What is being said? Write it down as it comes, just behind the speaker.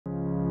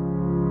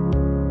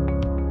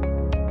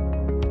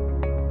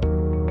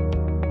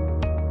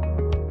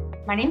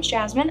My name's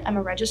Jasmine. I'm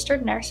a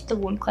registered nurse at the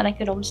Wound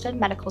Clinic at Olmsted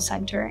Medical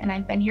Center, and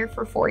I've been here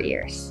for 4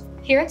 years.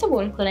 Here at the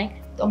Wound Clinic,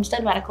 the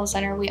Olmsted Medical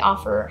Center, we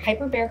offer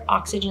hyperbaric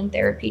oxygen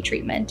therapy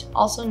treatment,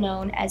 also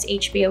known as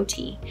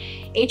HBOT.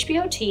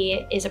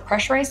 HBOT is a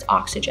pressurized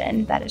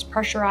oxygen that is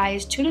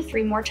pressurized 2 to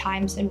 3 more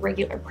times than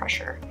regular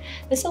pressure.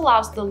 This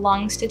allows the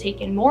lungs to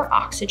take in more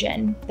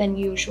oxygen than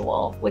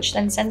usual, which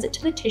then sends it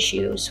to the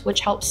tissues,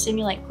 which helps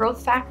stimulate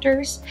growth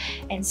factors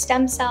and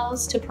stem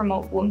cells to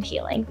promote wound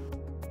healing.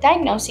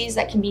 Diagnoses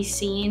that can be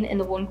seen in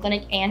the wound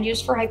clinic and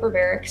used for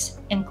hyperbarics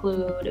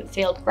include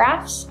failed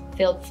grafts,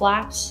 failed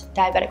flaps,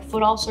 diabetic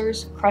foot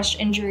ulcers, crushed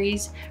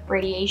injuries,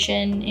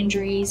 radiation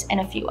injuries,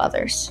 and a few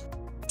others.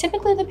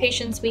 Typically, the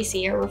patients we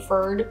see are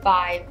referred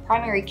by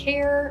primary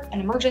care, an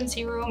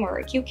emergency room, or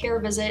acute care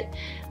visit,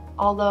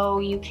 although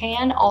you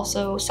can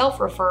also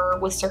self-refer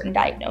with certain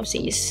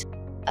diagnoses.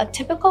 A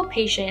typical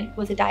patient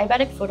with a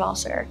diabetic foot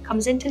ulcer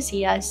comes in to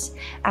see us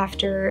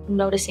after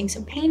noticing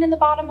some pain in the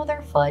bottom of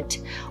their foot,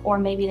 or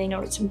maybe they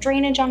notice some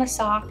drainage on a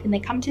sock and they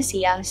come to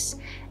see us.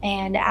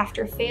 And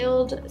after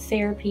failed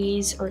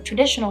therapies or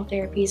traditional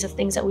therapies of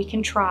things that we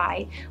can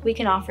try, we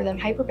can offer them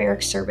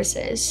hyperbaric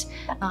services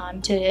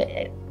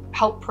to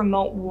help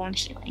promote wound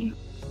healing.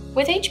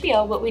 With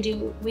HBO, what we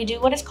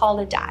do what is called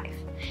a dive.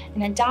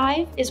 And a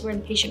dive is where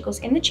the patient goes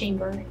in the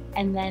chamber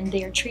and then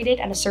they are treated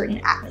at a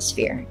certain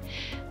atmosphere.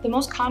 The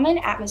most common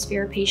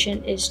atmosphere a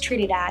patient is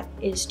treated at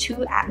is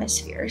 2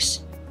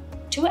 atmospheres.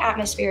 2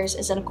 atmospheres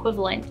is an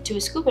equivalent to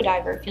a scuba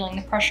diver feeling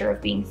the pressure of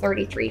being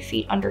 33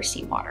 feet under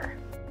seawater.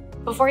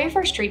 Before your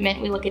first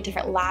treatment, we look at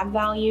different lab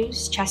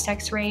values, chest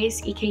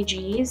x-rays,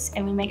 EKGs,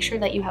 and we make sure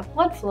that you have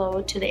blood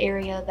flow to the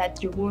area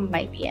that your wound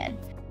might be in.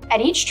 At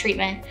each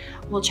treatment,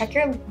 we'll check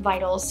your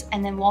vitals,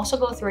 and then we'll also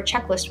go through a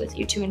checklist with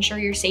you to ensure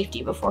your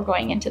safety before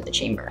going into the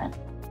chamber.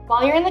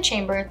 While you're in the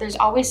chamber, there's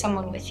always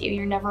someone with you.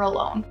 You're never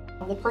alone.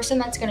 The person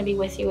that's going to be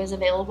with you is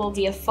available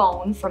via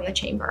phone from the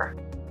chamber.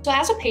 So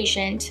as a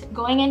patient,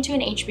 going into an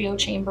HBO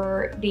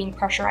chamber being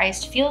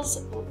pressurized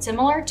feels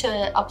similar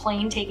to a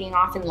plane taking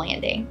off and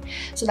landing.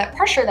 So that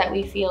pressure that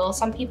we feel,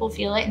 some people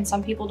feel it and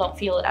some people don't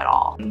feel it at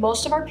all.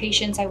 Most of our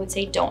patients, I would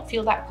say, don't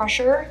feel that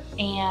pressure,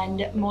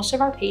 and most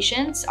of our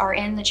patients are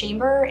in the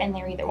chamber and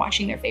they're either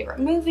watching their favorite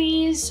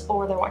movies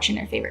or they're watching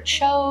their favorite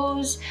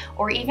shows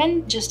or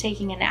even just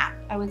taking a nap.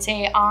 I would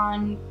say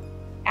on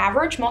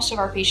average, most of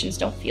our patients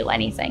don't feel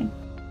anything.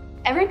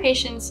 Every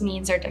patient's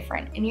needs are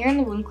different, and here in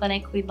the Wound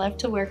Clinic, we'd love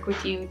to work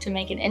with you to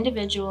make an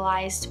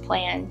individualized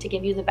plan to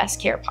give you the best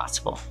care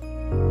possible.